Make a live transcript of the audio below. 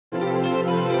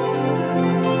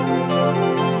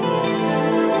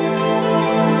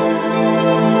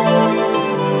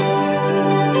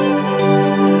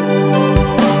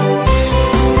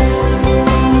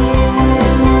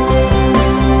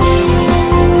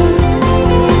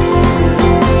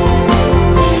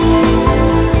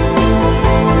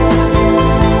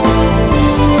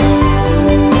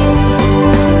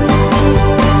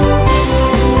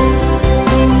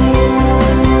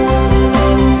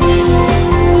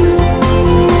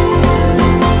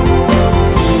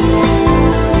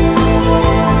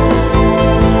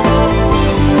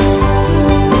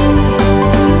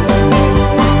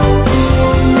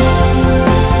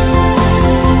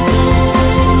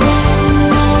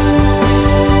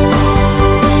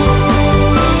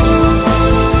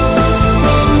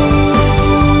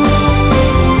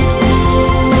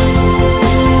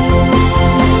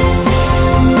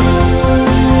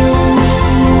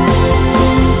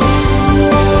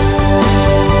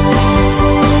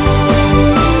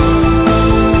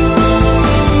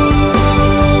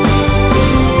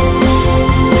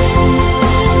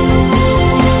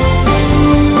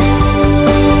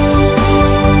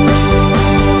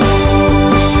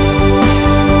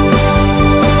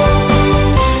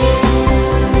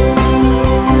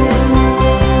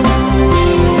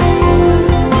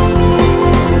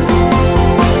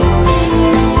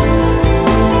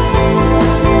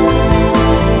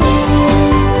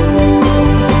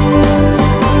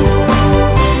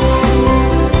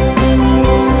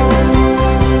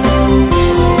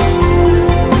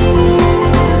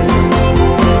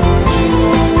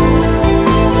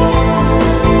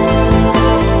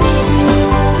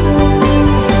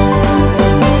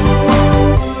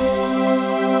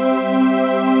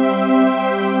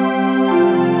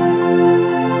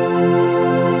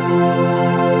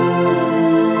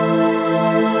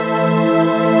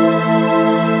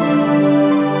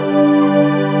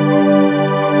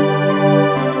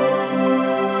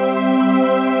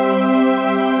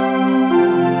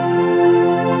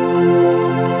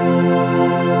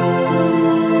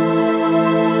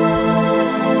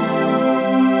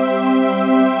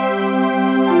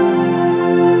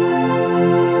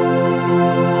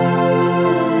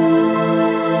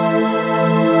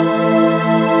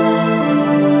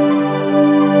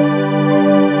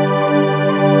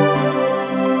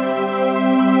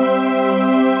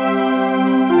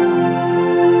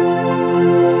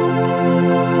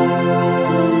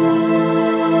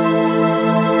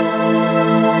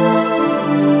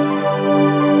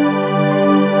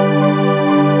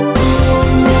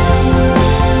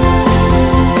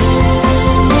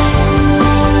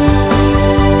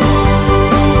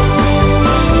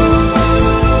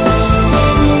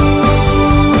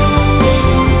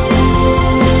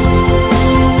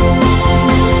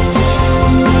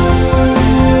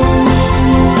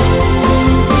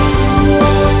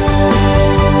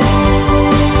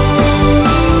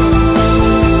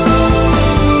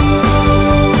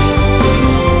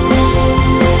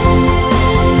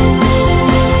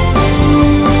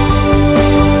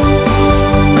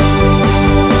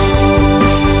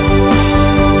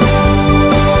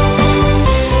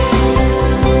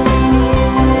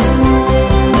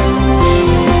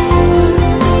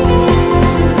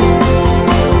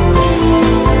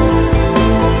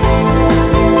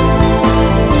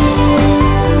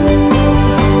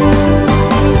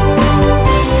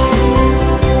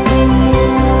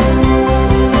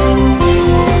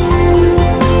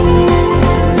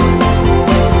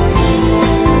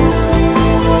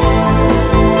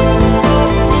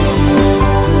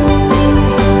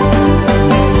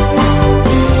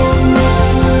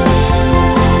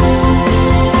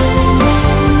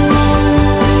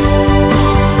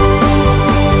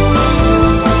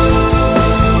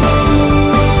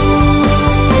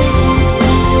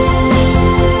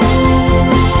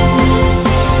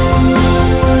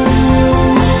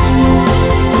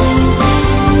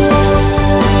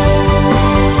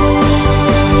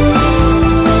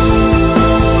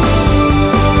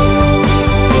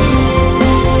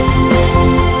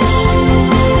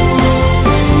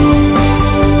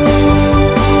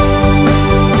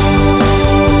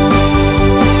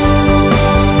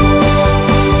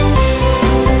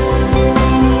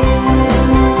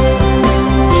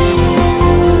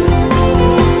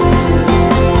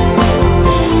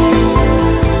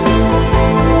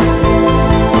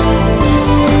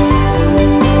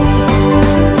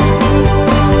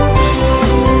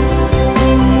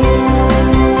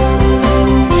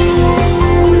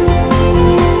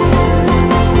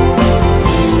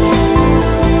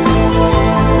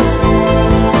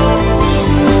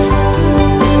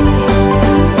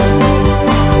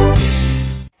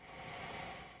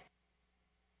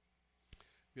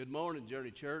Good morning,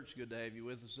 Journey Church. Good to have you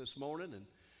with us this morning, and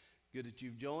good that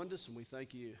you've joined us, and we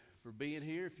thank you for being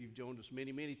here. If you've joined us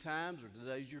many, many times, or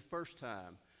today's your first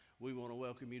time, we want to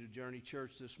welcome you to Journey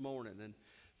Church this morning, and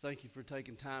thank you for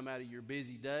taking time out of your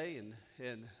busy day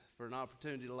and for an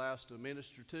opportunity to allow us to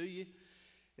minister to you.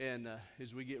 And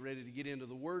as we get ready to get into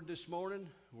the Word this morning,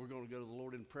 we're going to go to the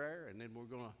Lord in prayer, and then we're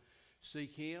going to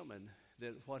seek Him, and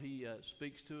that what He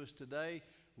speaks to us today,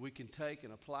 we can take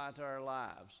and apply to our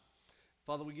lives.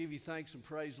 Father, we give you thanks and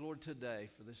praise, Lord, today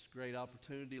for this great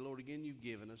opportunity, Lord, again, you've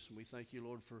given us. And we thank you,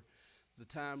 Lord, for the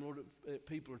time, Lord, that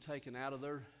people are taking out of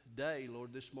their day,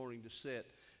 Lord, this morning to sit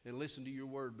and listen to your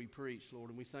word be preached, Lord.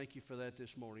 And we thank you for that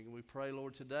this morning. And we pray,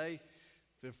 Lord, today,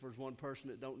 if there's one person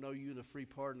that don't know you in the free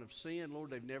pardon of sin, Lord,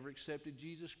 they've never accepted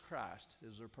Jesus Christ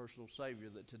as their personal Savior,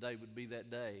 that today would be that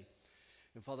day.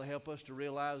 And Father, help us to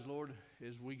realize, Lord,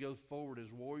 as we go forward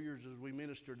as warriors, as we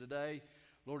minister today,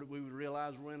 Lord, that we would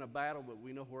realize we're in a battle, but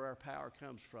we know where our power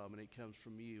comes from, and it comes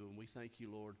from you. And we thank you,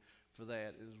 Lord, for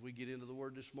that. As we get into the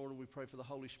Word this morning, we pray for the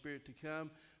Holy Spirit to come,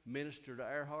 minister to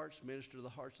our hearts, minister to the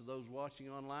hearts of those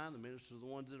watching online, and minister to the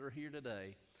ones that are here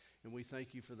today. And we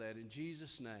thank you for that. In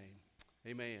Jesus' name,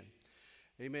 amen.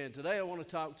 Amen. Today I want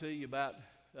to talk to you about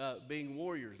being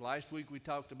warriors. Last week we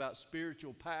talked about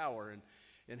spiritual power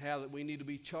and how that we need to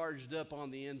be charged up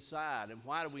on the inside. And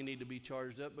why do we need to be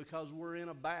charged up? Because we're in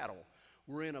a battle.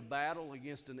 We're in a battle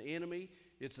against an enemy.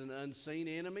 It's an unseen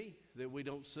enemy that we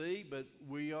don't see, but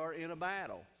we are in a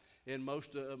battle. And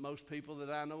most people that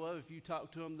I know of, if you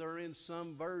talk to them, they're in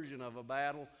some version of a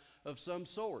battle of some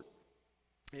sort.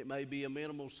 It may be a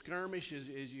minimal skirmish, as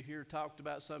you hear talked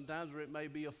about sometimes, or it may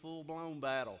be a full-blown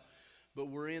battle.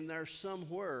 But we're in there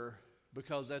somewhere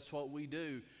because that's what we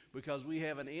do, because we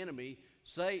have an enemy,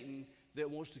 Satan, that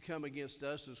wants to come against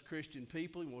us as Christian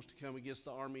people. He wants to come against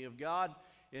the army of God.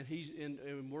 And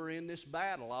we're in this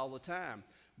battle all the time.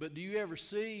 But do you ever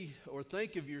see or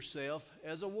think of yourself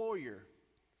as a warrior?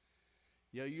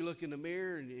 You know, you look in the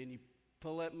mirror and you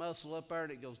pull that muscle up there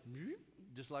and it goes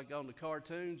just like on the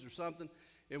cartoons or something.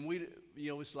 And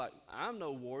it's like, I'm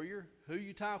no warrior. Who are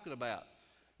you talking about?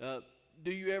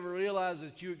 Do you ever realize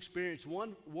that you experience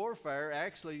one warfare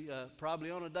actually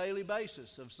probably on a daily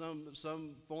basis of some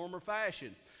form or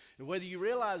fashion? And whether you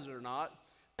realize it or not,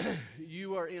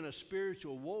 you are in a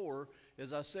spiritual war,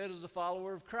 as I said, as a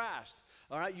follower of Christ.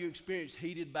 All right, you experience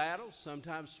heated battles,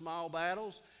 sometimes small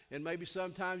battles, and maybe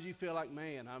sometimes you feel like,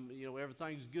 man,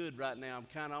 everything's good right now. I'm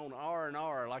kind of on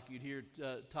R&R, like you'd hear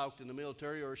talked in the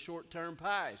military, or a short-term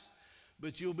pass.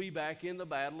 But you'll be back in the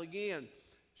battle again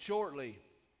shortly.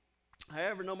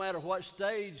 However, no matter what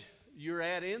stage you're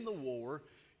at in the war,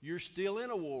 you're still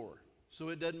in a war. So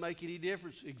it doesn't make any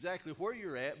difference exactly where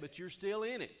you're at, but you're still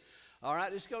in it. All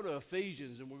right, let's go to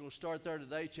Ephesians, and we're going to start there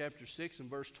today, chapter 6 and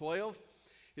verse 12.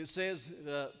 It says,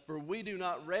 for we do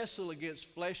not wrestle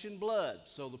against flesh and blood.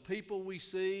 So the people we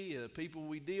see, the people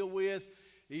we deal with,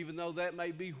 even though that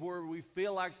may be where we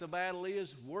feel like the battle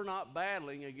is, we're not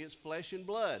battling against flesh and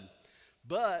blood.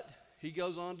 But, he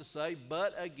goes on to say,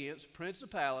 but against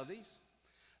principalities,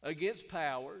 against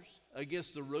powers,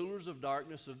 against the rulers of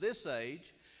darkness of this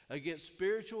age, against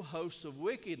spiritual hosts of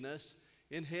wickedness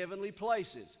in heavenly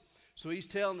places. So he's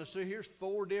telling us, so here's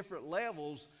 4 different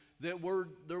levels that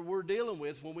we're dealing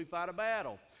with when we fight a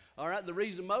battle. All right, the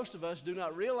reason most of us do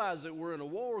not realize that we're in a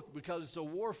war, because it's a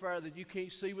warfare that you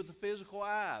can't see with the physical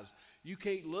eyes. You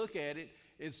can't look at it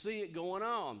and see it going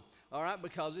on. All right,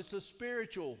 because it's a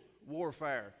spiritual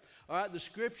warfare. All right, the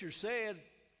scripture said,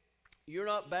 you're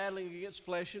not battling against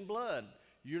flesh and blood.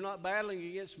 You're not battling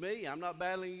against me. I'm not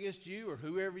battling against you or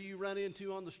whoever you run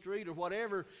into on the street or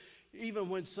whatever. Even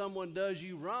when someone does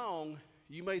you wrong,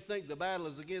 you may think the battle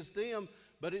is against them,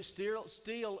 but it's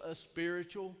still a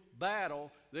spiritual battle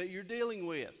that you're dealing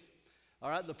with. All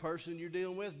right, the person you're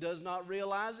dealing with does not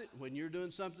realize it. When you're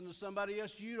doing something to somebody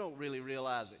else, you don't really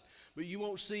realize it. But you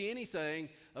won't see anything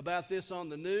about this on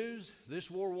the news.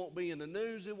 This war won't be in the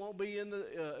news. It won't be in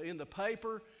the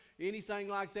paper, anything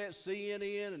like that.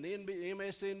 CNN and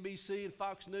MSNBC and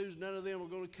Fox News, none of them are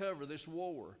going to cover this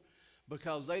war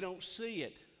because they don't see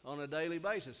it on a daily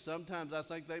basis. Sometimes I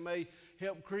think they may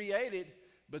help create it,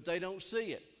 but they don't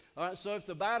see it. All right, so if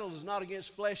the battle is not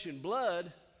against flesh and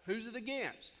blood, who's it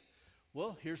against?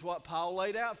 Well, here's what Paul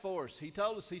laid out for us. He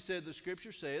told us, he said, the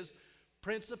scripture says,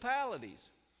 principalities.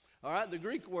 All right, the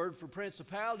Greek word for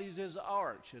principalities is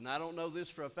arch. And I don't know this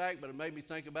for a fact, but it made me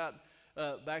think about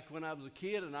back when I was a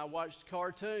kid and I watched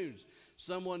cartoons.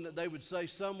 They would say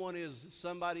someone is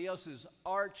somebody else's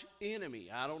arch enemy.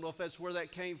 I don't know if that's where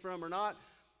that came from or not.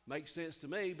 Makes sense to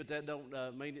me, but that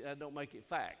don't make it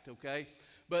fact, okay?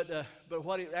 But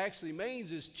what it actually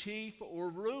means is chief or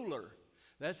ruler.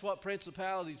 That's what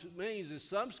principalities means. And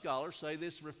some scholars say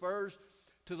this refers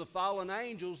to the fallen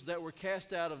angels that were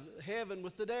cast out of heaven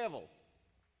with the devil.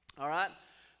 All right?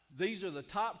 These are the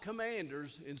top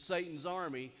commanders in Satan's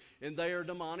army, and they are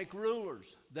demonic rulers.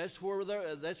 That's where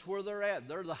they're at.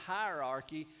 They're the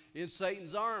hierarchy in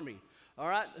Satan's army. All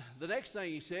right? The next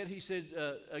thing he said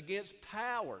against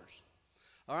powers.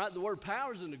 All right? The word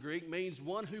powers in the Greek means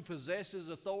one who possesses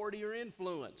authority or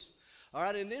influence. All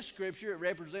right? In this scripture, it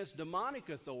represents demonic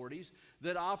authorities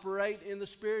that operate in the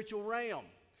spiritual realm.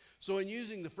 So in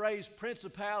using the phrase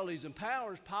principalities and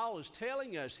powers, Paul is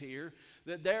telling us here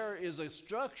that there is a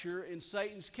structure in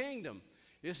Satan's kingdom.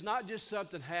 It's not just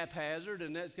something haphazard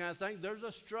and that kind of thing. There's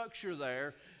a structure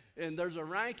there, and there's a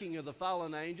ranking of the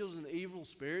fallen angels and the evil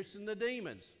spirits and the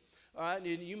demons. All right,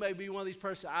 and you may be one of these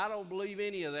persons, I don't believe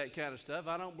any of that kind of stuff.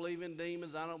 I don't believe in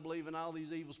demons. I don't believe in all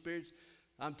these evil spirits.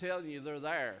 I'm telling you, they're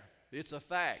there. It's a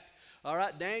fact. All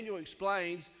right, Daniel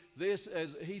explains this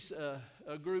as he's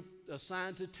a group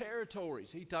assigned to territories.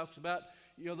 He talks about,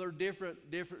 they're different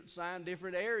assigned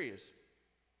different areas.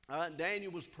 All right,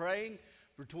 Daniel was praying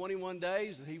for 21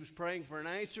 days, and he was praying for an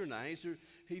answer. And the answer,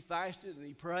 he fasted and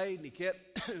he prayed and he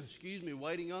kept,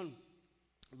 waiting on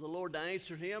the Lord to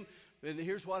answer him. And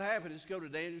here's what happened. Let's go to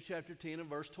Daniel chapter 10 and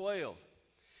verse 12. It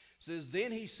says,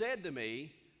 "Then he said to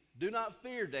me, 'Do not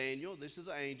fear, Daniel.'" This is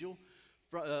an angel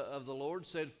of the Lord,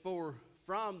 said, "For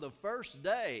from the first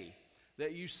day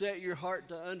that you set your heart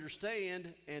to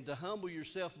understand and to humble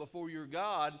yourself before your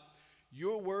God,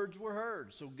 your words were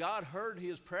heard." So God heard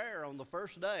his prayer on the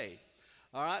first day.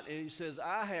 All right, and he says,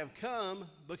 "I have come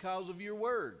because of your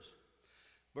words."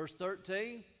 Verse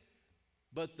 13,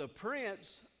 "But the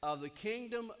prince of the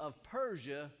kingdom of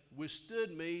Persia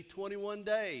withstood me 21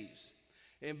 days.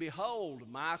 And behold,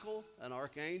 Michael, an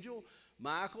archangel,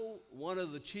 Michael, one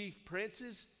of the chief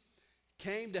princes,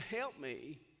 came to help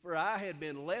me, for I had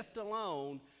been left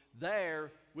alone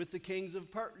there with the kings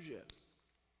of Persia."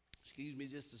 Excuse me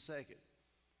just a second.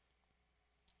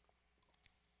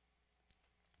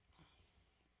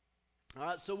 All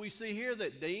right, so we see here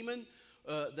that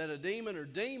a demon or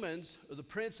demons, or the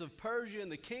prince of Persia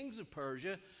and the kings of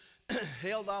Persia,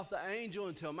 held off the angel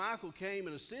until Michael came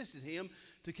and assisted him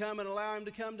to come and allow him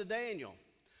to come to Daniel.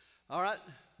 All right,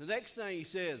 the next thing he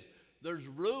says, there's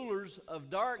rulers of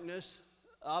darkness,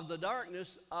 of the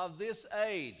darkness of this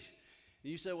age.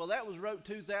 And you say, well, that was wrote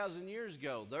 2,000 years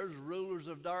ago. There's rulers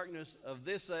of darkness of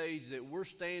this age that we're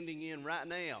standing in right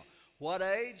now. What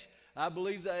age? I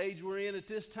believe the age we're in at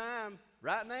this time,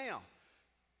 right now.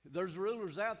 There's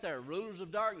rulers out there, rulers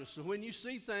of darkness. So when you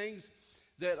see things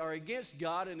that are against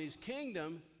God and his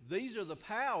kingdom, these are the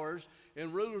powers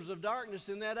and rulers of darkness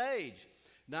in that age.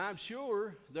 Now, I'm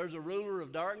sure there's a ruler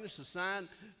of darkness assigned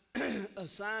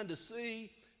to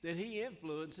see that he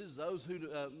influences those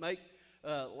who make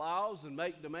laws and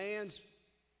make demands,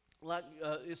 like,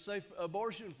 say,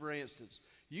 abortion, for instance.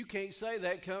 You can't say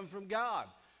that comes from God.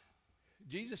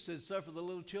 Jesus said, "Suffer the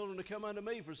little children to come unto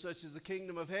me, for such is the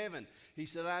kingdom of heaven." He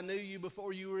said, "I knew you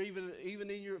before you were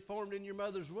even formed in your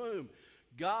mother's womb."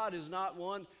 God is not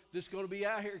one that's going to be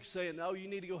out here saying, "No, you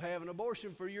need to go have an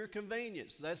abortion for your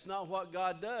convenience." That's not what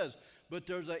God does. But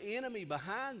there's an enemy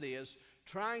behind this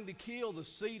trying to kill the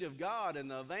seed of God and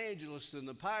the evangelists and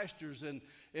the pastors and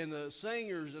the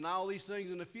singers and all these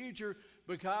things in the future,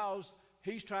 because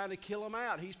he's trying to kill them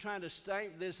out. He's trying to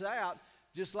stamp this out.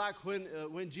 Just like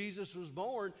when Jesus was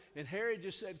born, and Herod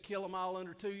just said, "Kill them all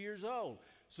under 2 years old."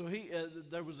 So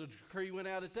there was a decree went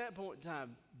out at that point in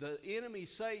time. The enemy,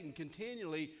 Satan,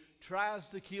 continually tries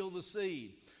to kill the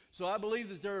seed. So I believe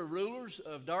that there are rulers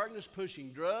of darkness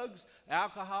pushing drugs,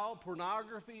 alcohol,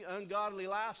 pornography, ungodly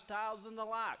lifestyles, and the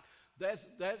like.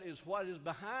 That is what is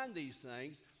behind these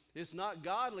things. It's not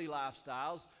godly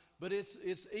lifestyles, but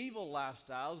it's evil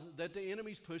lifestyles that the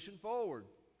enemy's pushing forward.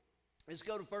 Let's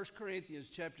go to 1 Corinthians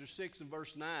chapter 6 and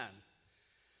verse 9.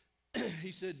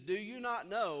 He said, "Do you not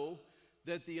know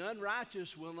that the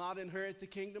unrighteous will not inherit the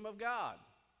kingdom of God?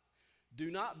 Do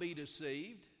not be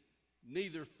deceived,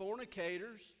 neither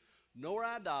fornicators, nor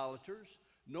idolaters,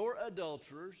 nor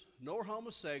adulterers, nor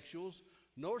homosexuals,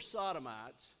 nor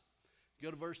sodomites."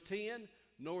 Go to verse 10.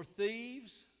 "Nor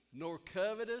thieves, nor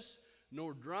covetous,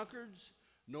 nor drunkards,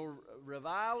 nor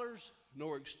revilers,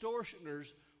 nor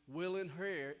extortioners will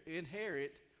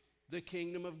inherit the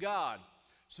kingdom of God."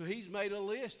 So he's made a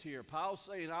list here. Paul's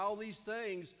saying all these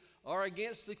things are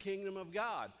against the kingdom of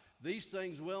God. These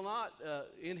things will not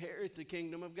inherit the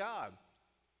kingdom of God.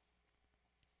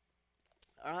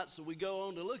 All right, so we go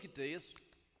on to look at this.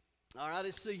 All right,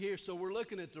 let's see here. So we're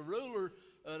looking at the ruler,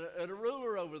 at a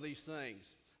ruler over these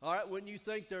things. All right, wouldn't you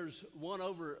think there's one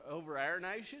over our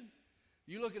nation?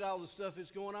 You look at all the stuff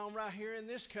that's going on right here in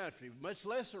this country, much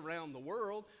less around the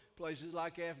world, places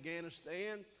like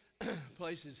Afghanistan,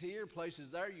 places here, places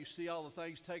there. You see all the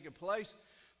things taking place.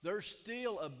 There's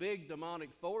still a big demonic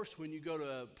force when you go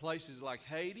to places like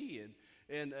Haiti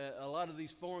and a lot of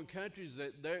these foreign countries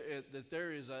that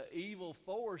there is an evil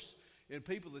force in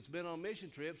people that's been on mission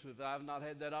trips. If I've not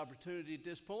had that opportunity at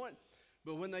this point.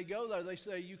 But when they go there, they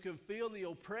say you can feel the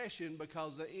oppression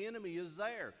because the enemy is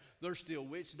there. There's still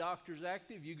witch doctors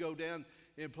active. You go down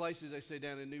in places, they say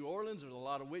down in New Orleans, there's a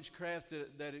lot of witchcraft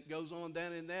that it goes on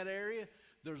down in that area.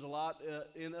 There's a lot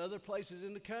in other places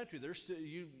in the country. There's still,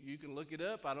 you can look it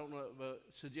up. I don't know,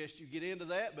 suggest you get into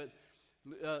that, but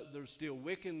there's still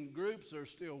Wiccan groups.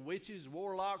 There's still witches,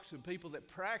 warlocks, and people that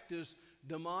practice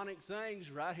demonic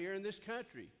things right here in this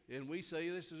country. And we say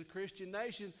this is a Christian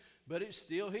nation, but it's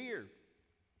still here.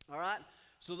 All right?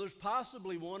 So there's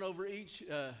possibly one over each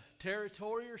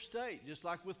territory or state, just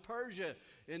like with Persia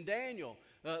and Daniel.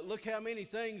 Look how many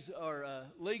things are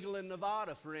legal in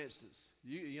Nevada, for instance.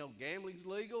 You know, gambling's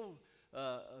legal.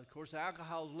 Of course,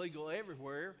 alcohol's legal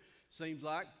everywhere. Seems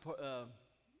like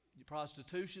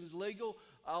prostitution's legal.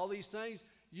 All these things.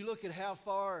 You look at how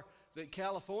far that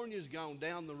California's gone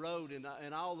down the road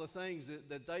and all the things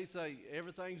that they say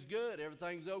everything's good,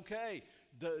 everything's okay.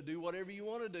 Do whatever you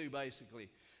want to do, basically.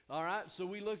 All right, so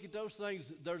we look at those things.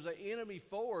 There's an enemy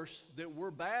force that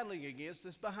we're battling against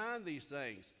that's behind these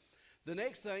things. The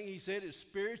next thing he said is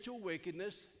spiritual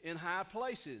wickedness in high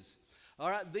places. All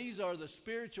right, these are the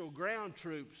spiritual ground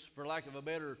troops, for lack of a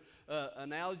better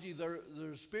analogy. They're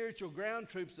spiritual ground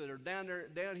troops that are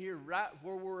down here right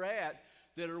where we're at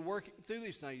that are working through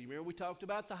these things. You remember we talked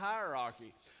about the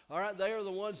hierarchy. All right, they are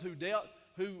the ones who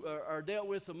are dealt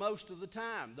with the most of the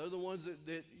time. They're the ones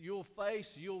that you'll face,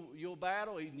 you'll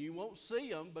battle, and you won't see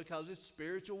them because it's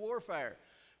spiritual warfare.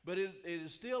 But it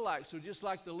is still so just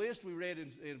like the list we read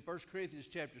in 1 Corinthians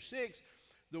chapter 6,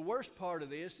 the worst part of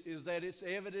this is that it's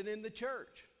evident in the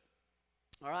church.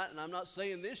 All right, and I'm not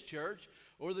saying this church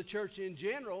or the church in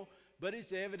general, but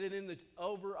it's evident in the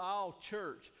overall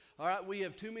church. All right, we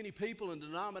have too many people in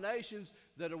denominations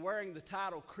that are wearing the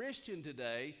title Christian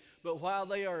today, but while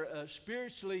they are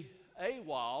spiritually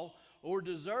AWOL or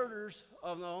deserters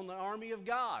on the army of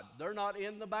God, they're not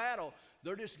in the battle.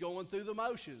 They're just going through the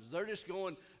motions. They're just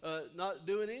going, not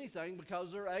doing anything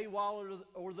because they're AWOL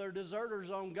or they're deserters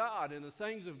on God and the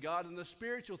things of God and the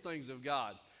spiritual things of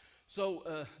God.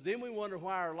 So then we wonder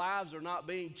why our lives are not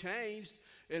being changed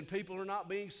and people are not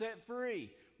being set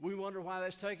free. We wonder why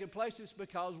that's taking place. It's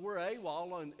because we're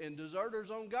AWOL and deserters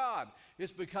on God.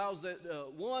 It's because that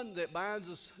one that binds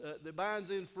us, that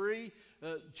binds in free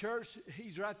church,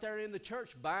 he's right there in the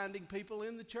church, binding people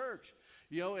in the church.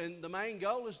 You know, and the main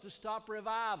goal is to stop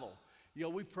revival. You know,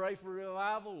 we pray for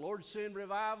revival, Lord send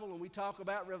revival, and we talk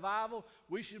about revival.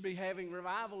 We should be having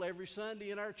revival every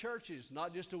Sunday in our churches,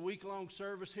 not just a week-long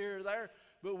service here or there,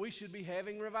 but we should be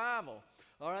having revival.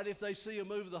 All right, if they see a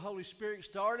move of the Holy Spirit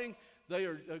starting, they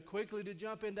are quickly to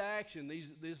jump into action,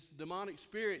 these demonic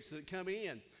spirits that come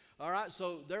in. All right,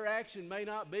 so their action may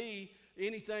not be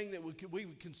anything that we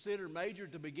would consider major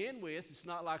to begin with. It's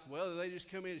not like, well, they just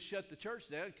come in and shut the church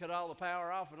down, cut all the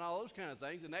power off and all those kind of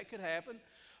things, and that could happen.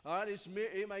 All right,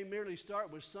 it may merely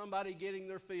start with somebody getting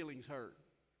their feelings hurt.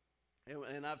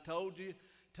 And I've told you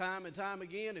time and time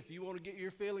again, if you want to get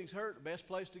your feelings hurt, the best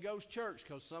place to go is church,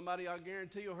 because somebody, I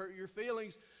guarantee, will hurt your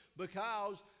feelings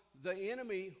because the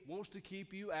enemy wants to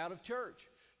keep you out of church.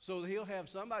 So he'll have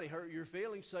somebody hurt your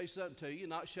feelings, say something to you,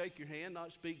 not shake your hand,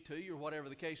 not speak to you, or whatever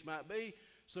the case might be.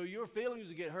 So your feelings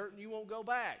will get hurt and you won't go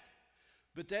back.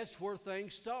 But that's where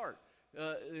things start,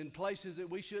 in places that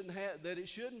we shouldn't have, that it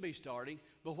shouldn't be starting.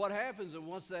 But what happens, and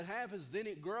once that happens, then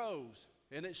it grows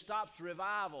and it stops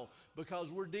revival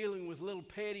because we're dealing with little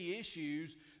petty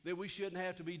issues that we shouldn't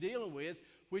have to be dealing with,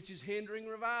 which is hindering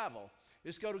revival.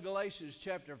 Let's go to Galatians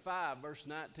chapter 5, verse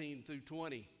 19 through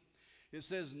 20. It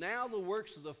says, now the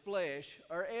works of the flesh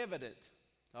are evident.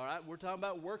 All right, we're talking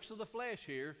about works of the flesh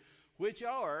here, which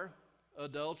are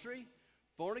adultery,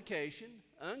 fornication,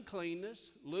 uncleanness,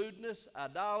 lewdness,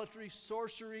 idolatry,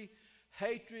 sorcery,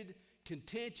 hatred,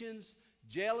 contentions,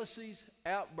 jealousies,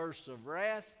 outbursts of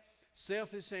wrath,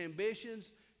 selfish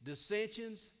ambitions,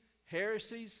 dissensions,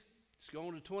 heresies. Let's go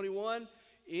on to 21.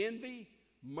 Envy,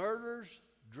 murders,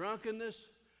 drunkenness,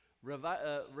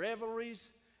 revelries,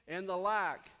 and the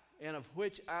like, and of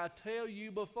which I tell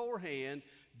you beforehand,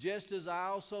 just as I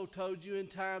also told you in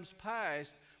times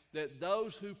past, that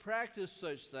those who practice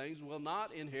such things will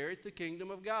not inherit the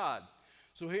kingdom of God.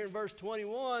 So here in verse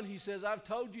 21, he says, I've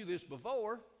told you this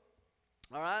before.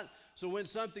 All right? So when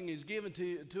something is given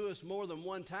to us more than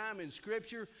one time in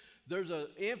Scripture, there's an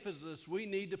emphasis. We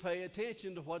need to pay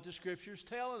attention to what the Scripture's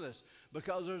telling us,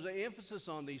 because there's an emphasis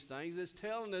on these things. It's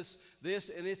telling us this,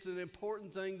 and it's an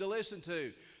important thing to listen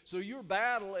to. So your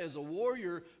battle as a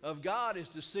warrior of God is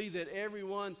to see that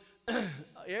everyone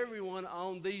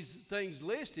on these things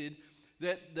listed,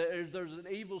 that there's an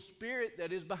evil spirit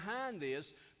that is behind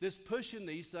this, that's pushing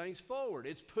these things forward.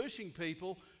 It's pushing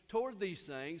people toward these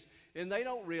things, and they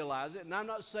don't realize it. And I'm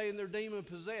not saying they're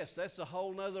demon-possessed. That's a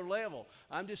whole nother level.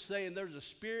 I'm just saying there's a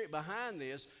spirit behind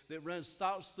this that runs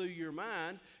thoughts through your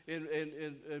mind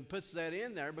and puts that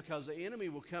in there, because the enemy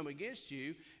will come against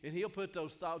you, and he'll put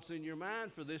those thoughts in your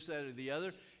mind for this, that, or the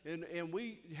other, and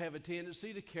we have a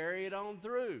tendency to carry it on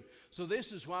through. So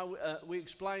this is why we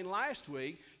explained last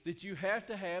week that you have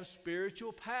to have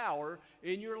spiritual power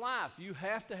in your life. You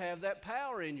have to have that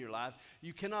power in your life.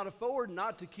 You cannot afford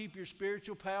not to keep your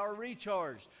spiritual power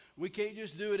recharged. We can't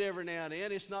just do it every now and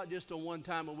then. It's not just a one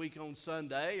time a week on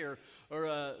Sunday or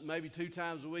maybe 2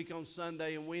 times a week on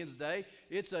Sunday and Wednesday.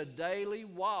 It's a daily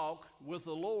walk with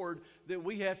the Lord that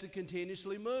we have to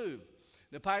continuously move.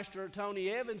 Now, Pastor Tony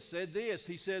Evans said this.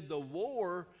 He said, the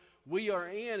war we are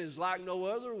in is like no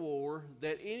other war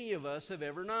that any of us have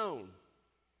ever known,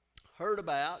 heard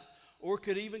about, or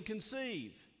could even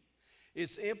conceive.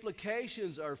 Its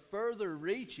implications are further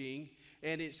reaching,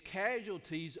 and its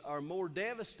casualties are more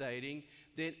devastating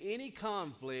than any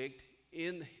conflict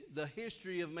in the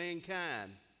history of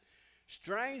mankind.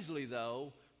 Strangely,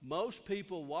 though, most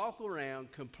people walk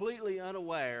around completely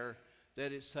unaware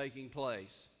that it's taking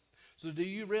place. So do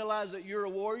you realize that you're a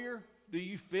warrior? Do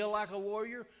you feel like a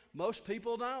warrior? Most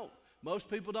people don't. Most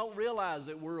people don't realize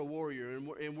that we're a warrior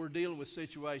and we're dealing with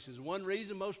situations. One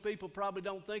reason most people probably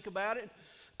don't think about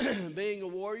it, being a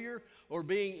warrior or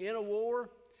being in a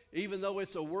war, even though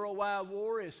it's a worldwide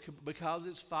war, is because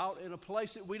it's fought in a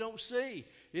place that we don't see.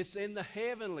 It's in the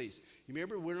heavenlies. You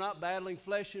remember, we're not battling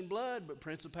flesh and blood, but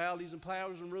principalities and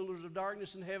powers and rulers of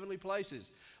darkness in heavenly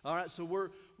places. All right, so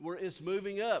it's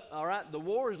moving up. All right, the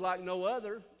war is like no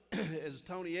other, as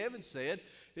Tony Evans said.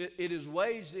 It is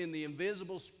waged in the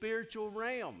invisible spiritual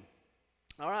realm.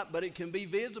 All right, but it can be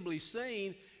visibly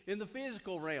seen in the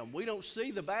physical realm. We don't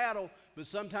see the battle, but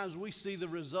sometimes we see the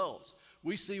results.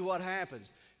 We see what happens.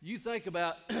 You think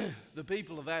about the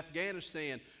people of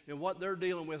Afghanistan and what they're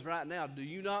dealing with right now.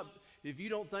 If you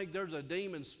don't think there's a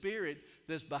demon spirit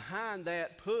that's behind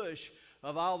that push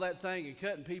of all that thing and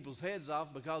cutting people's heads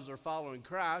off because they're following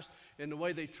Christ, and the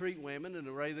way they treat women and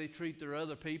the way they treat their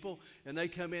other people, and they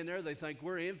come in there, they think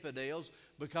we're infidels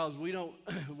because we don't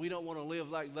want to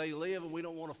live like they live, and we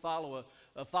don't want to follow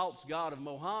a false god of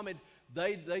Muhammad.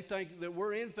 They think that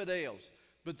we're infidels.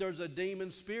 But there's a demon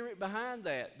spirit behind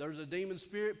that. There's a demon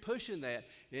spirit pushing that.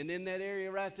 And in that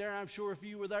area right there, I'm sure if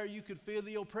you were there, you could feel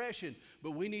the oppression.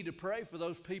 But we need to pray for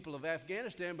those people of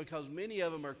Afghanistan, because many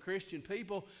of them are Christian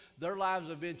people. Their lives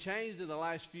have been changed in the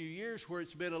last few years, where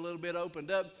it's been a little bit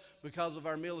opened up because of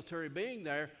our military being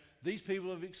there. These people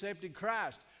have accepted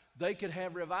Christ. They could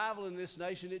have revival in this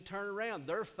nation and turn around.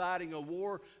 They're fighting a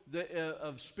war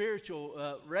of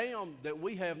spiritual realm that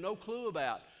we have no clue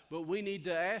about. But we need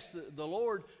to ask the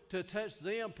Lord to touch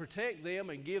them, protect them,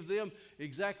 and give them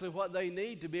exactly what they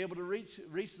need to be able to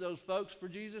reach those folks for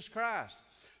Jesus Christ.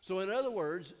 So in other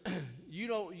words,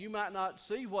 you might not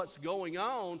see what's going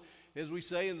on, as we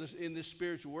say in this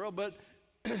spiritual world, but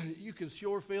you can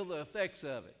sure feel the effects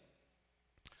of it.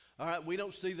 All right, we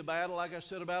don't see the battle, like I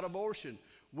said, about abortion.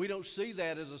 We don't see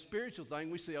that as a spiritual thing.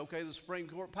 We see, okay, the Supreme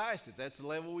Court passed it. That's the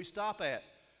level we stop at.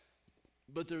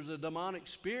 But there's a demonic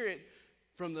spirit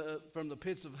from the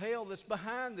pits of hell that's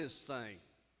behind this thing.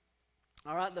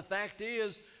 All right, the fact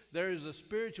is, there is a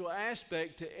spiritual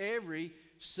aspect to every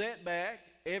setback,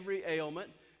 every ailment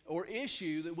or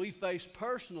issue that we face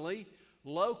personally,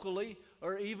 locally,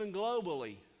 or even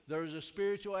globally. There's a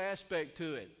spiritual aspect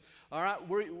to it. All right,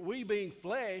 we being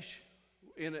flesh,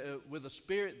 with a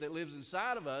spirit that lives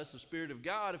inside of us, the Spirit of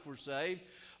God, if we're saved,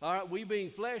 all right, we being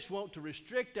flesh want to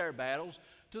restrict our battles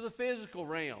to the physical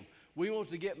realm. We want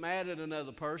to get mad at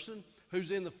another person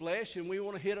who's in the flesh, and we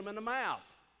want to hit them in the mouth.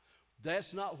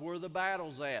 That's not where the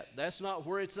battle's at. That's not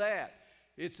where it's at.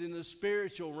 It's in the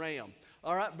spiritual realm.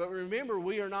 All right, but remember,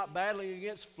 we are not battling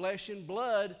against flesh and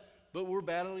blood, but we're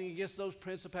battling against those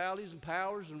principalities and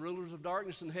powers and rulers of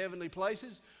darkness in heavenly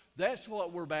places. That's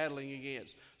what we're battling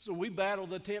against. So we battle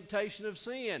the temptation of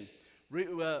sin,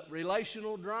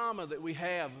 relational drama that we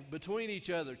have between each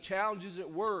other, challenges at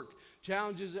work,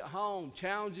 challenges at home,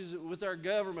 challenges with our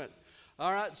government.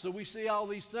 All right, so we see all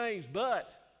these things,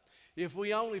 but if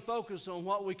we only focus on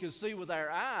what we can see with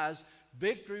our eyes,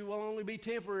 victory will only be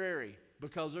temporary,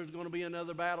 because there's going to be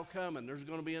another battle coming. There's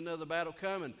going to be another battle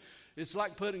coming. It's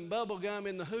like putting bubble gum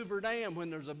in the Hoover Dam when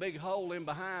there's a big hole in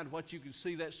behind what you can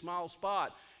see, that small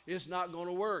spot. It's not going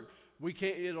to work.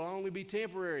 It'll only be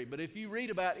temporary. But if you read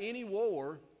about any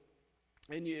war,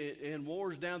 and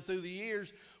wars down through the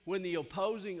years, when the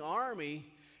opposing army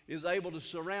is able to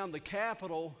surround the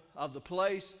capital of the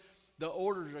place the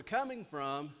orders are coming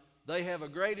from, they have a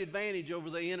great advantage over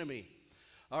the enemy.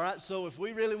 All right, so if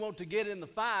we really want to get in the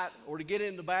fight or to get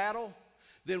into battle,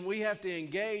 then we have to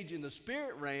engage in the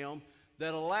spirit realm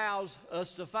that allows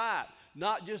us to fight.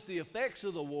 Not just the effects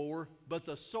of the war, but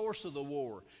the source of the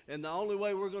war. And the only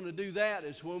way we're going to do that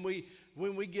is when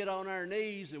we get on our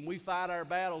knees and we fight our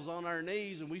battles on our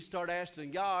knees and we start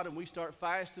asking God and we start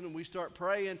fasting and we start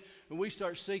praying and we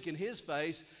start seeking His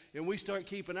face and we start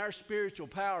keeping our spiritual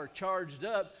power charged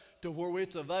up to where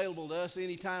it's available to us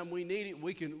anytime we need it.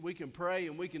 We can pray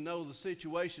and we can know the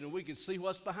situation and we can see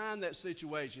what's behind that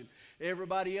situation.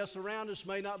 Everybody else around us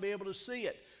may not be able to see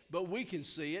it, but we can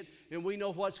see it, and we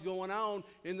know what's going on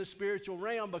in the spiritual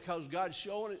realm because God's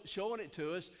showing it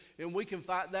to us, and we can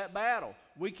fight that battle.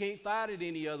 We can't fight it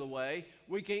any other way.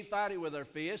 We can't fight it with our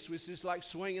fists. It's just like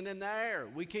swinging in the air.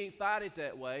 We can't fight it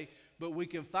that way, but we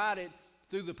can fight it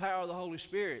through the power of the Holy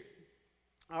Spirit.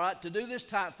 All right, to do this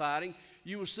type fighting,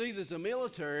 you will see that the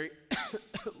military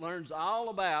learns all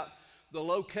about the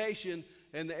location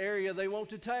and the area they want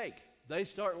to take. They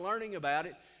start learning about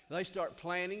it. They start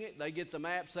planning it. They get the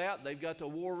maps out. They've got the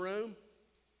war room.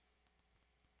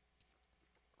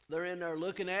 They're in there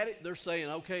looking at it. They're saying,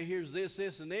 okay, here's this,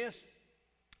 this, and this.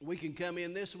 We can come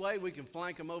in this way. We can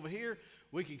flank them over here.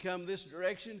 We can come this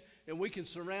direction, and we can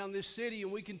surround this city,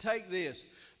 and we can take this.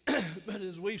 But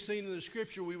as we've seen in the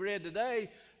scripture we read today,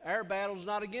 our battle's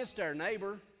not against our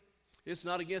neighbor. It's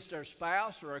not against our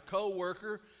spouse or our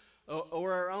co-worker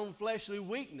or our own fleshly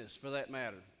weakness for that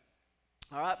matter.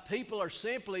 All right, people are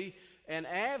simply an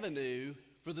avenue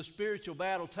for the spiritual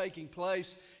battle taking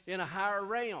place in a higher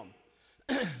realm.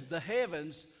 The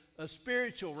heavens, a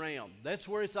spiritual realm. That's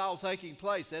where it's all taking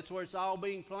place. That's where it's all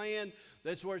being planned.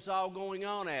 That's where it's all going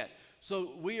on at.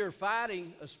 So we are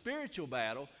fighting a spiritual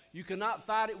battle. You cannot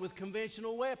fight it with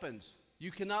conventional weapons.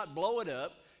 You cannot blow it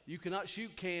up. You cannot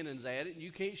shoot cannons at it.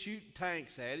 You can't shoot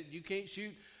tanks at it. You can't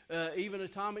shoot even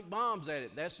atomic bombs at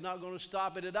it. That's not going to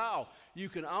stop it at all. You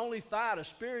can only fight a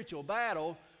spiritual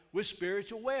battle with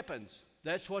spiritual weapons.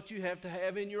 That's what you have to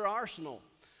have in your arsenal.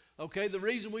 Okay, the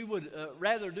reason we would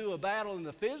rather do a battle in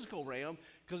the physical realm,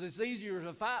 because it's easier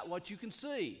to fight what you can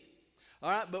see. All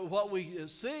right, but what we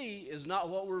see is not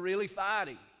what we're really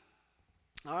fighting.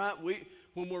 All right,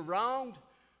 when we're wronged,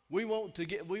 we want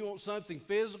something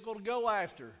physical to go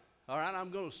after. All right, I'm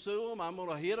going to sue them, I'm going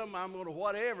to hit them, I'm going to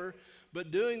whatever.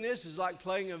 But doing this is like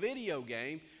playing a video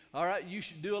game. All right, you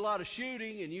should do a lot of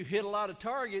shooting and you hit a lot of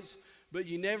targets, but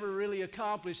you never really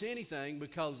accomplish anything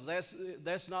because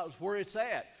that's not where it's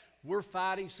at. We're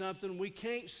fighting something we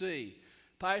can't see.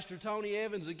 Pastor Tony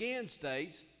Evans again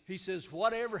states, he says,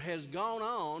 whatever has gone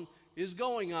on is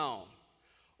going on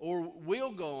or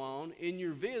will go on in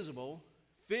your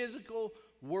physical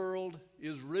world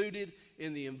is rooted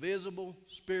in the invisible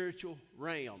spiritual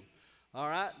realm. All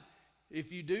right?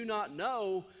 If you do not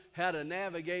know how to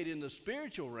navigate in the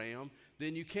spiritual realm,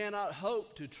 then you cannot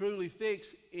hope to truly fix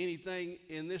anything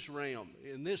in this realm,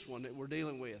 in this one that we're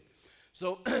dealing with.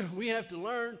 So we have to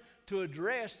learn to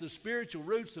address the spiritual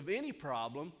roots of any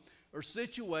problem or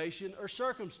situation or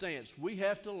circumstance. We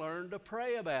have to learn to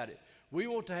pray about it. We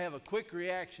want to have a quick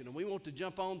reaction and we want to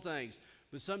jump on things.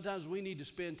 But sometimes we need to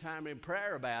spend time in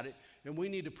prayer about it, and we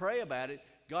need to pray about it.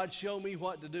 God, show me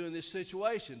what to do in this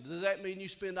situation. Does that mean you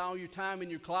spend all your time in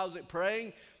your closet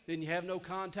praying and you have no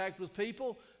contact with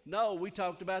people? No, we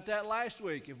talked about that last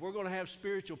week. If we're going to have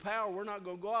spiritual power, we're not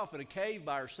going to go off in a cave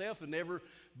by ourselves and never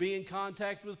be in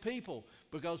contact with people,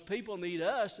 because people need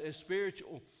us as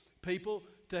spiritual people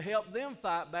to help them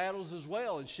fight battles as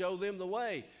well and show them the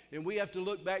way. And we have to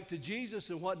look back to Jesus,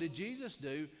 and what did Jesus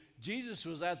do? Jesus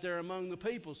was out there among the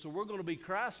people, so we're going to be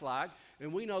Christ-like,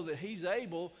 and we know that He's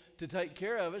able to take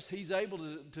care of us. He's able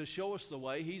to show us the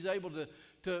way. He's able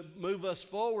to move us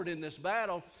forward in this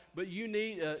battle, but you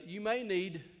may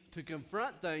need to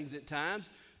confront things at times,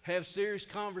 have serious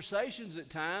conversations at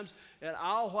times, and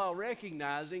all while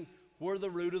recognizing where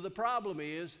the root of the problem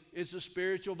is. It's a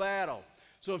spiritual battle.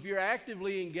 So if you're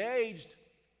actively engaged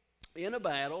in a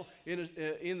battle,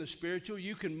 in the spiritual,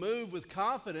 you can move with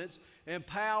confidence and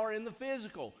power in the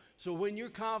physical. So when you're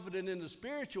confident in the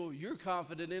spiritual, you're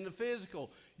confident in the physical.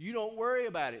 You don't worry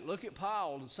about it. Look at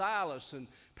Paul and Silas and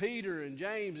Peter and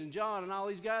James and John and all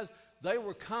these guys. They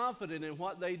were confident in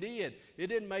what they did. It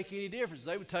didn't make any difference.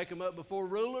 They would take them up before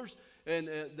rulers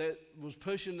that was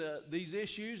pushing these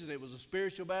issues, and it was a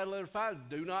spiritual battle they were fighting.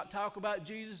 Do not talk about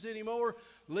Jesus anymore.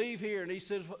 Leave here. And he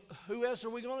says, who else are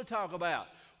we going to talk about?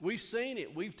 We've seen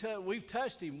it. We've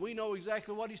touched him. We know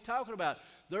exactly what he's talking about.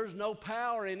 There's no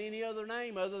power in any other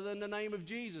name other than the name of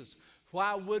Jesus.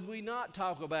 Why would we not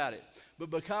talk about it? But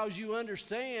because you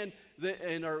understand that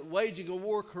and are waging a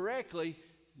war correctly,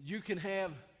 you can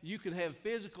have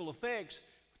physical effects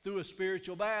through a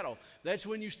spiritual battle. That's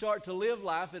when you start to live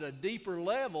life at a deeper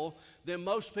level than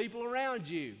most people around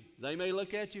you. They may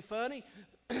look at you funny.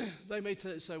 They may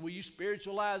say, well, you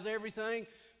spiritualize everything.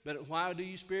 But why do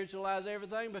you spiritualize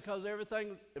everything? Because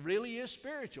everything really is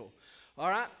spiritual. All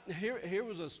right, here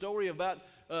was a story about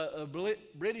a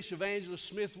British evangelist,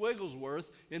 Smith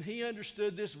Wigglesworth, and he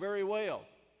understood this very well.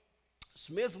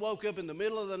 Smith woke up in the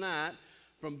middle of the night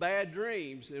from bad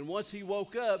dreams, and once he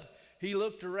woke up, he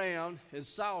looked around and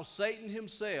saw Satan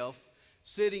himself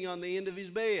sitting on the end of his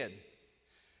bed.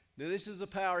 Now, this is the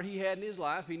power he had in his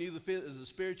life. He knew the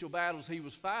spiritual battles he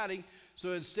was fighting.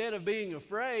 So instead of being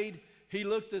afraid, he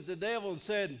looked at the devil and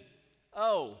said,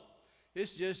 "Oh,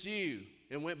 it's just you,"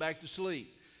 and went back to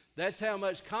sleep. That's how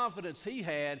much confidence he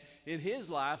had in his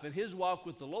life and his walk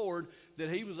with the Lord, that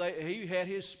he had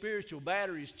his spiritual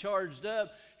batteries charged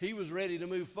up. He was ready to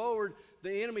move forward.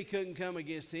 The enemy couldn't come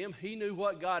against him. He knew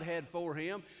what God had for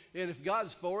him. And if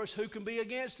God's for us, who can be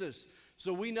against us?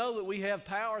 So we know that we have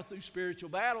power through spiritual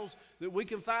battles, that we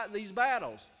can fight these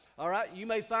battles. All right, you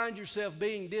may find yourself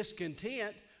being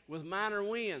discontent with minor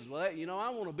wins. Well, I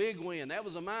want a big win. That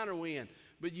was a minor win.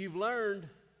 But you've learned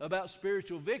about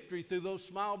spiritual victory through those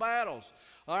small battles.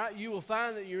 All right, you will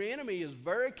find that your enemy is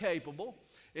very capable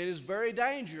and is very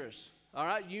dangerous. All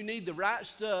right, you need the right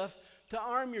stuff to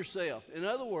arm yourself. In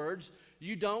other words,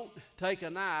 you don't take a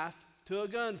knife to a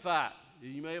gunfight.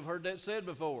 You may have heard that said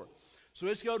before. So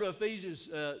let's go to Ephesians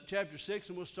chapter 6,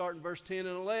 and we'll start in verse 10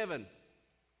 and 11.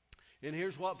 And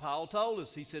here's what Paul told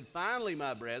us. He said, "Finally,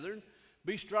 my brethren,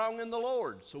 be strong in the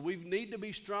Lord." So we need to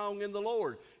be strong in the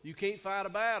Lord. You can't fight a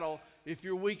battle if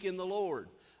you're weak in the Lord.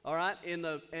 All right, and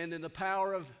in the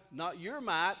power of not your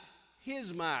might,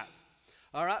 his might.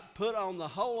 All right, put on the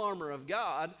whole armor of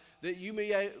God, that you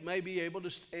may be able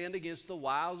to stand against the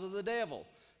wiles of the devil.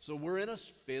 So we're in a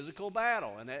physical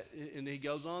battle. And he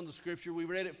goes on, the scripture we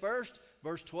read at first,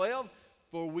 verse 12,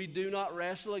 "For we do not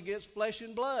wrestle against flesh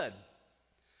and blood."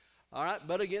 All right,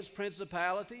 but against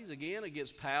principalities, again,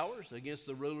 against powers, against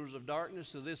the rulers of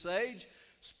darkness of this age,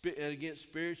 against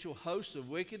spiritual hosts of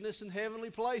wickedness in heavenly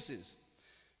places.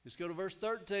 Let's go to verse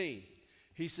 13.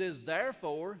 He says,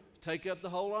 "Therefore, take up the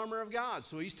whole armor of God."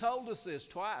 So he's told us this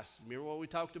twice. Remember what we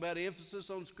talked about, emphasis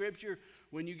on Scripture?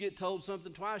 When you get told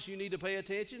something twice, you need to pay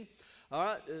attention. All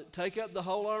right, take up the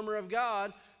whole armor of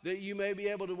God, that you may be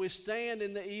able to withstand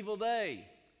in the evil day,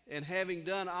 and having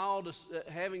done all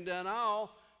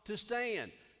to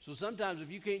stand. So sometimes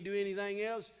if you can't do anything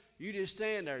else, you just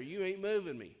stand there. You ain't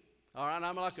moving me. All right,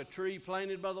 I'm like a tree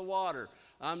planted by the water.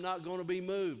 I'm not going to be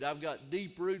moved. I've got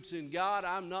deep roots in God.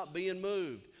 I'm not being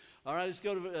moved. All right, let's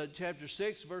go to chapter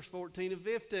 6, verse 14 and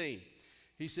 15.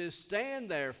 He says, "Stand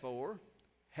therefore,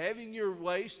 having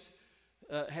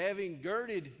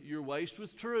girded your waist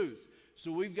with truth."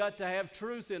 So we've got to have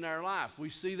truth in our life. We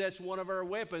see that's one of our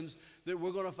weapons that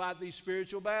we're going to fight these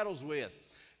spiritual battles with.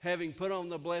 "Having put on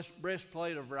the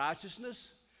breastplate of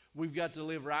righteousness." We've got to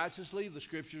live righteously. The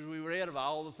scriptures we read of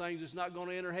all the things that's not going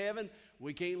to enter heaven,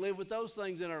 we can't live with those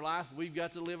things in our life. We've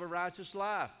got to live a righteous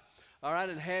life. All right,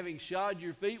 and "having shod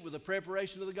your feet with the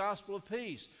preparation of the gospel of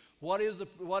peace." What is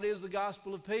the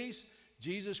gospel of peace?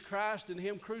 Jesus Christ and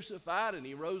him crucified, and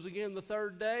he rose again the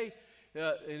third day,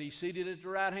 and he's seated at the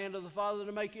right hand of the Father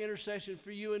to make intercession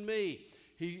for you and me.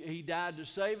 He died to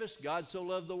save us. God so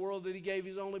loved the world that he gave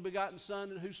his only begotten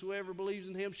Son, and whosoever believes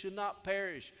in him should not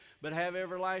perish, but have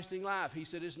everlasting life. He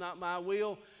said, "It's not my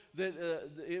will that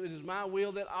it is my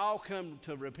will that all come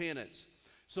to repentance."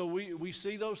 So we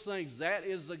see those things. That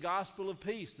is the gospel of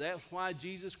peace. That's why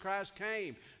Jesus Christ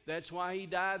came. That's why he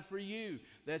died for you.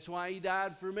 That's why he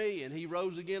died for me, and he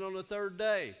rose again on the third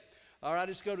day. All right,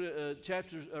 let's go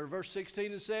to verse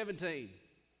 16 and 17.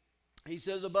 He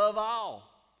says, above all,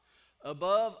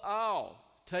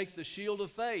 take the shield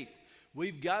of faith.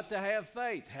 We've got to have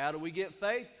faith. How do we get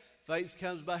faith? Faith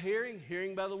comes by hearing,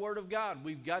 hearing by the Word of God.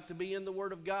 We've got to be in the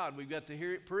Word of God. We've got to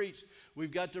hear it preached.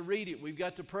 We've got to read it. We've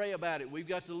got to pray about it. We've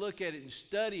got to look at it and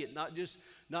study it, not just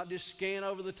scan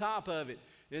over the top of it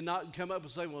and not come up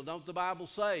and say, well, don't the Bible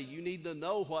say? You need to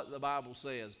know what the Bible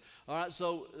says. All right,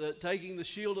 so taking the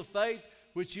shield of faith,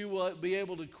 which you will be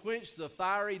able to quench the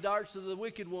fiery darts of the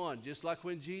wicked one, just like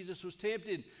when Jesus was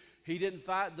tempted. He didn't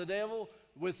fight the devil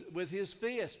with his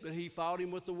fist, but he fought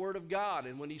him with the Word of God.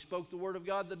 And when he spoke the Word of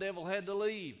God, the devil had to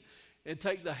leave. And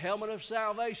take the helmet of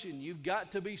salvation. You've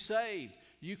got to be saved.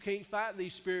 You can't fight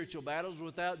these spiritual battles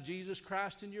without Jesus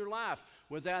Christ in your life,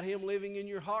 without him living in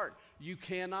your heart. You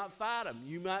cannot fight them.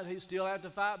 You might still have to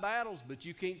fight battles, but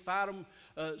you can't fight them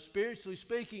spiritually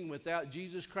speaking without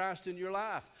Jesus Christ in your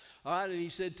life. All right, and he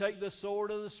said, take the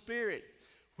sword of the Spirit,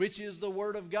 which is the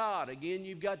Word of God. Again,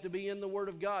 you've got to be in the Word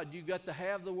of God. You've got to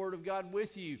have the Word of God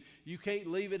with you. You can't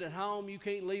leave it at home. You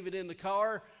can't leave it in the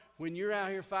car. When you're out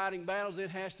here fighting battles,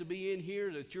 it has to be in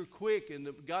here, that you're quick, and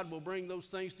that God will bring those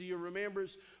things to your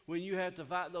remembrance when you have to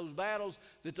fight those battles,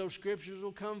 that those scriptures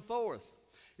will come forth.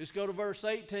 Let's go to verse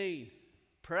 18.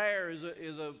 Prayer is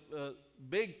a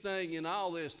big thing in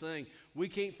all this thing. We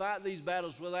can't fight these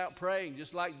battles without praying,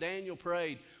 just like Daniel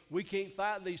prayed. We can't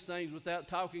fight these things without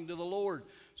talking to the Lord.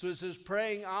 So it says,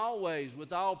 praying always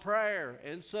with all prayer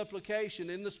and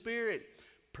supplication in the Spirit.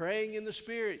 Praying in the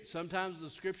Spirit. Sometimes the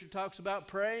Scripture talks about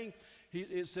praying.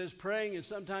 It says praying, and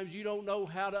sometimes you don't know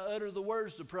how to utter the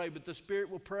words to pray, but the Spirit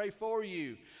will pray for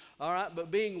you. All right, but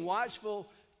being watchful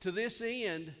to this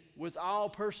end with all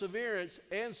perseverance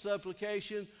and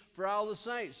supplication for all the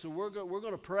saints. So we're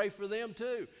going to pray for them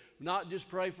too. Not just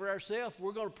pray for ourselves.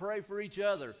 We're going to pray for each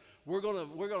other. We're going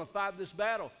to fight this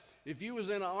battle. If you was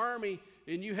in an army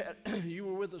and you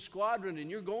were with a squadron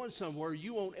and you're going somewhere,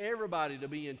 you want everybody to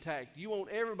be intact. You want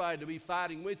everybody to be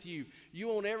fighting with you. You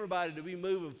want everybody to be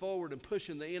moving forward and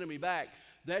pushing the enemy back.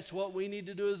 That's what we need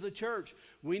to do as a church.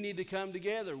 We need to come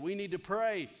together. We need to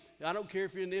pray. I don't care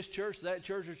if you're in this church, that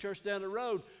church, or church down the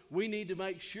road. We need to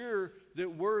make sure that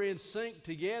we're in sync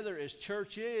together as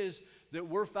church is, that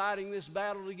we're fighting this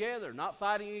battle together. Not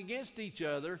fighting against each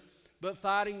other, but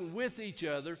fighting with each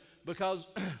other, because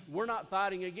we're not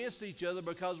fighting against each other,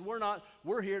 because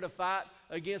we're here to fight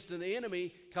against an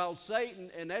enemy called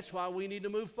Satan, and that's why we need to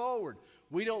move forward.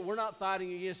 We're not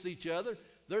fighting against each other.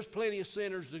 There's plenty of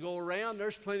sinners to go around.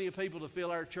 There's plenty of people to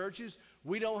fill our churches.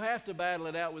 We don't have to battle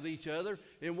it out with each other,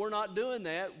 and we're not doing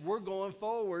that. We're going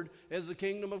forward as the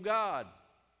kingdom of God.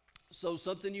 So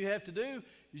something you have to do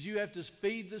is you have to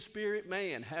feed the spirit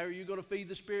man. How are you going to feed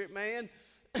the spirit man?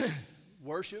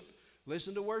 Worship.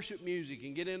 Listen to worship music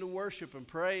and get into worship and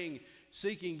praying,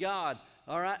 seeking God.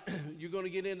 All right, you're going to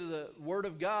get into the Word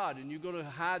of God, and you're going to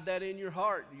hide that in your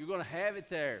heart. You're going to have it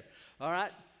there. All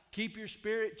right, keep your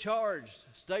spirit charged.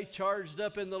 Stay charged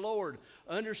up in the Lord.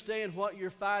 Understand what you're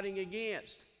fighting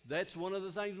against. That's one of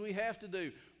the things we have to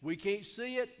do. We can't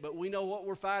see it, but we know what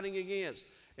we're fighting against.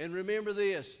 And remember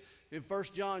this, in 1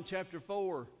 John chapter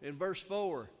 4, in verse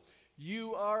 4,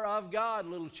 you are of God,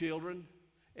 little children,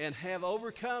 and have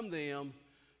overcome them,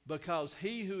 because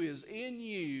he who is in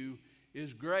you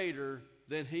is greater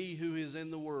than he who is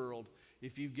in the world,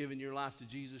 if you've given your life to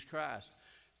Jesus Christ.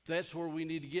 That's where we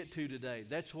need to get to today.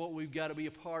 That's what we've got to be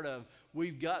a part of.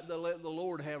 We've got to let the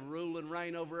Lord have rule and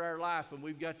reign over our life, and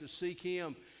we've got to seek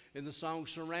him. And the song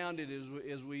Surrounded,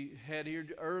 as we had here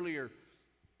earlier,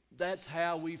 that's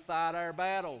how we fight our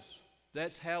battles.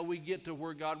 That's how we get to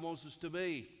where God wants us to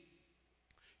be.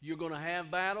 You're going to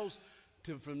have battles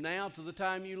from now to the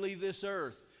time you leave this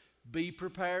earth. Be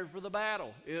prepared for the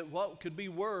battle. What could be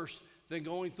worse than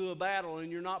going through a battle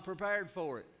and you're not prepared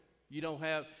for it? You don't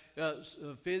have,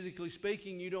 physically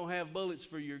speaking, you don't have bullets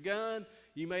for your gun.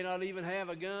 You may not even have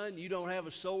a gun. You don't have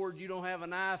a sword. You don't have a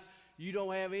knife. You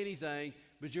don't have anything,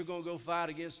 but you're going to go fight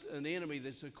against an enemy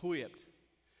that's equipped.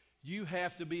 You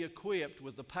have to be equipped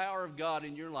with the power of God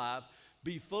in your life.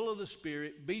 Be full of the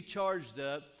Spirit. Be charged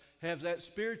up. Have that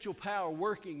spiritual power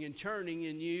working and churning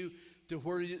in you to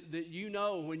where that you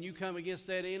know when you come against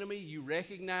that enemy, you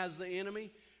recognize the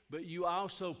enemy, but you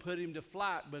also put him to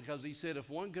flight, because he said if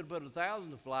one could put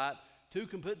 1,000 to flight, two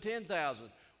can put 10,000.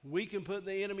 We can put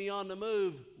the enemy on the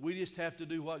move. We just have to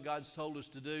do what God's told us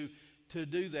to do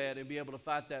that and be able to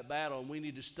fight that battle. And we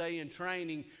need to stay in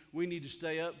training. We need to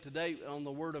stay up to date on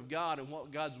the Word of God and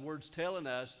what God's Word's telling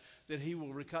us, that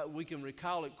we can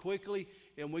recall it quickly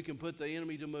and we can put the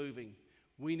enemy to moving.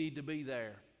 We need to be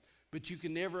there. But you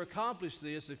can never accomplish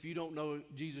this if you don't know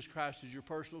Jesus Christ as your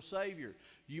personal Savior.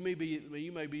 You may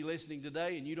be listening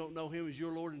today and you don't know him as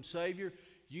your Lord and Savior.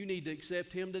 You need to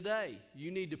accept him today.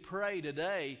 You need to pray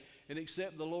today and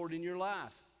accept the Lord in your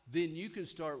life. Then you can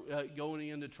start going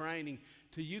into training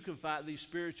till you can fight these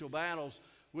spiritual battles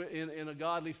in a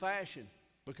godly fashion.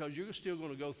 Because you're still going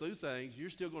to go through things.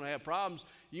 You're still going to have problems.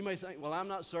 You may think, well, I'm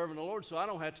not serving the Lord, so I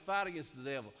don't have to fight against the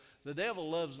devil. The devil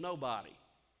loves nobody.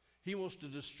 He wants to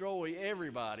destroy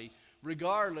everybody,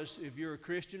 regardless if you're a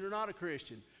Christian or not a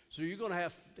Christian. So you're going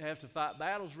to have to fight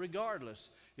battles regardless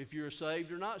if you're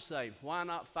saved or not saved. Why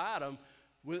not fight them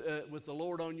with the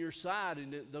Lord on your side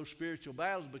in those spiritual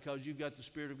battles because you've got the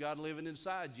Spirit of God living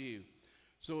inside you.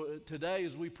 So today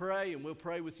as we pray, and we'll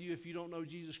pray with you if you don't know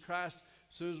Jesus Christ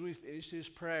as soon as we finish this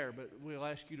prayer, but we'll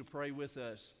ask you to pray with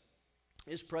us.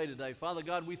 Let's pray today. Father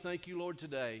God, we thank you, Lord,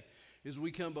 today as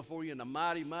we come before you in the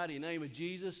mighty, mighty name of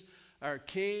Jesus, our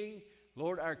King,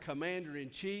 Lord, our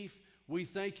Commander-in-Chief. We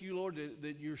thank you, Lord,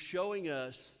 that you're showing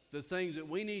us the things that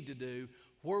we need to do,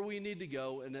 where we need to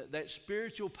go, and that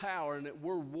spiritual power, and that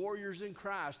we're warriors in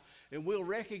Christ, and we'll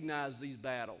recognize these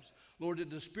battles. Lord, that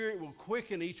the Spirit will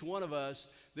quicken each one of us,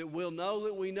 that we'll know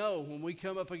that we know when we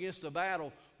come up against a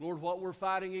battle, Lord, what we're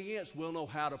fighting against. We'll know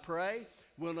how to pray.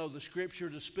 We'll know the Scripture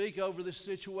to speak over this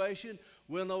situation.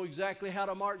 We'll know exactly how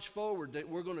to march forward, that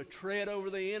we're going to tread over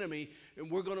the enemy, and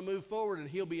we're going to move forward, and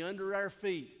he'll be under our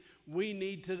feet. We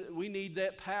need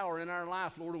that power in our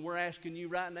life, Lord, and we're asking you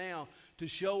right now to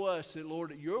show us that,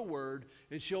 Lord, your word,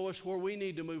 and show us where we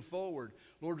need to move forward.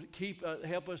 Lord,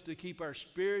 help us to keep our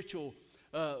spiritual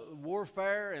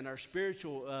warfare and our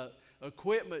spiritual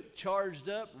equipment charged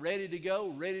up, ready to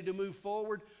go, ready to move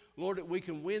forward. Lord, that we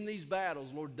can win these battles,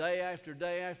 Lord, day after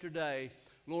day after day,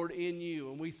 Lord, in you.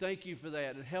 And we thank you for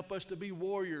that. And help us to be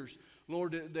warriors,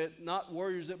 Lord, that not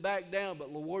warriors that back down,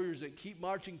 but warriors that keep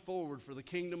marching forward for the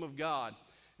kingdom of God.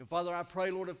 And Father, I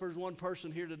pray, Lord, if there's one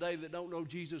person here today that don't know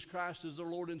Jesus Christ as their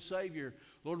Lord and Savior,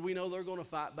 Lord, we know they're going to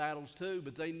fight battles too,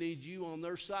 but they need you on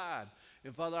their side.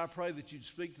 And Father, I pray that you'd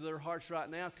speak to their hearts right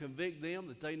now, convict them,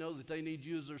 that they know that they need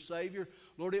you as their Savior.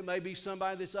 Lord, it may be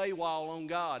somebody that's AWOL on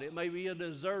God. It may be a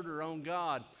deserter on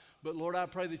God. But Lord, I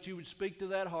pray that you would speak to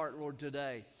that heart, Lord,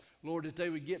 today. Lord, that they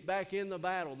would get back in the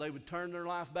battle. They would turn their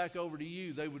life back over to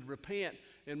you. They would repent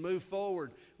and move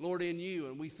forward, Lord, in you.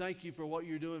 And we thank you for what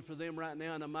you're doing for them right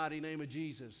now in the mighty name of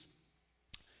Jesus.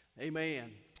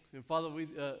 Amen. And Father,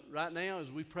 right now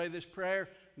as we pray this prayer,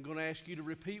 I'm going to ask you to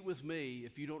repeat with me.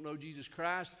 If you don't know Jesus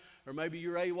Christ, or maybe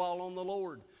you're AWOL on the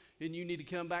Lord, and you need to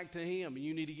come back to him, and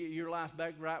you need to get your life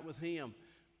back right with him.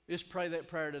 Let's pray that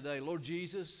prayer today. Lord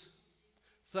Jesus,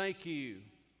 thank you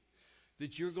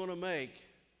that you're going to make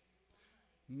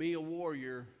me a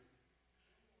warrior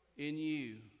in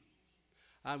you.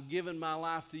 I'm giving my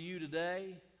life to you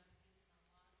today.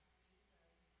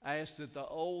 I ask that the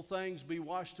old things be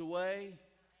washed away,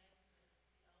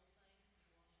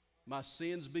 my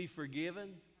sins be forgiven,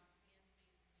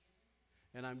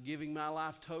 and I'm giving my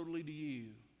life totally to you.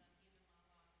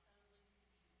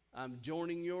 I'm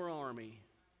joining your army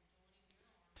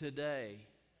today,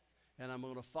 and I'm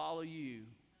going to follow you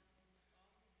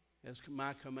as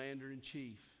my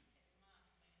Commander-in-Chief.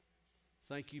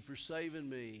 Thank you for saving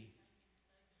me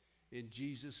in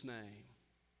Jesus' name.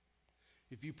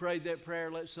 If you prayed that prayer,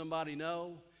 let somebody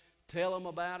know. Tell them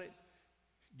about it.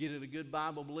 Get in a good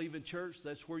Bible-believing church.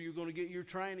 That's where you're going to get your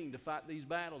training to fight these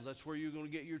battles. That's where you're going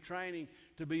to get your training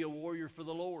to be a warrior for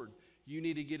the Lord. You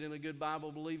need to get in a good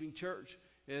Bible-believing church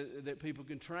that people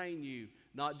can train you.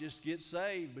 Not just get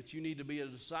saved, but you need to be a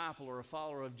disciple or a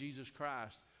follower of Jesus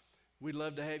Christ. We'd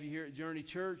love to have you here at Journey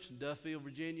Church in Duffield,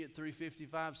 Virginia at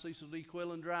 355 Cecil D.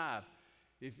 Quillen Drive.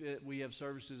 We have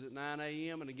services at 9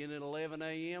 a.m. and again at 11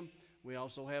 a.m. We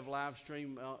also have live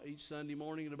stream each Sunday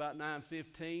morning at about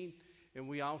 9:15. And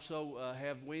we also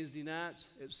have Wednesday nights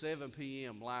at 7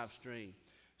 p.m. live stream.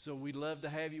 So we'd love to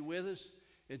have you with us,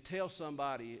 and tell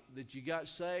somebody that you got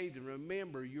saved. And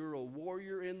remember, you're a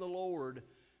warrior in the Lord.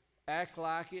 Act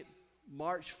like it.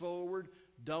 March forward.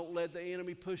 Don't let the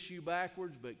enemy push you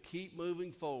backwards, but keep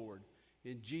moving forward.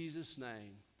 In Jesus'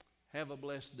 name, have a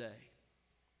blessed day.